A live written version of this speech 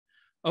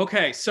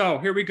Okay, so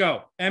here we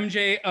go.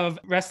 MJ of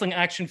wrestling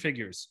action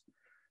figures.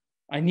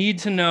 I need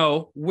to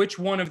know which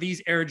one of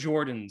these Air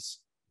Jordans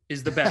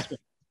is the best one.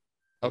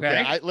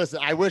 Okay. Okay. Listen,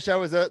 I wish I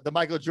was the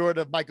Michael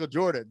Jordan of Michael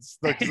Jordans.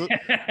 Look,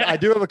 I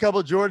do have a couple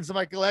of Jordans in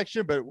my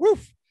collection, but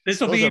woof. This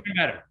will be even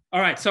better.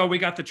 All right. So we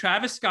got the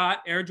Travis Scott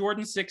Air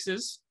Jordan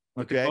 6s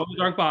with the glow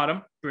dark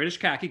bottom, British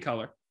khaki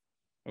color.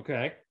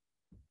 Okay.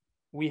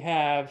 We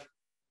have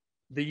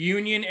the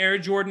Union Air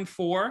Jordan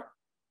 4.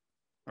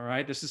 All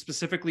right. This is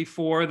specifically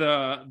for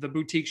the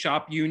boutique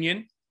shop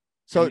Union.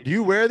 So do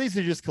you wear these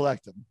or just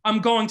collect them? I'm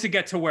going to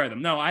get to wear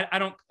them. No, I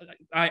don't.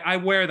 I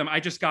wear them. I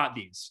just got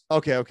these.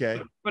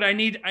 Okay. But I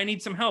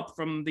need some help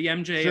from the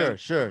MJ.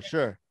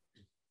 Sure.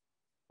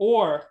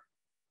 Or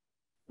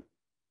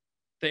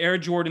the Air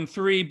Jordan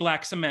 3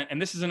 black cement.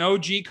 And this is an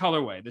OG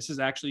colorway. This is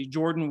actually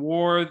Jordan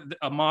wore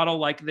a model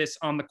like this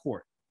on the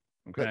court.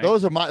 Okay.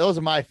 Those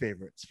are my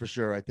favorites for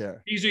sure right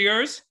there. These are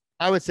yours?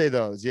 I would say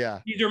those, yeah.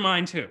 These are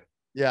mine too.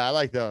 Yeah, I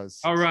like those.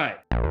 All right.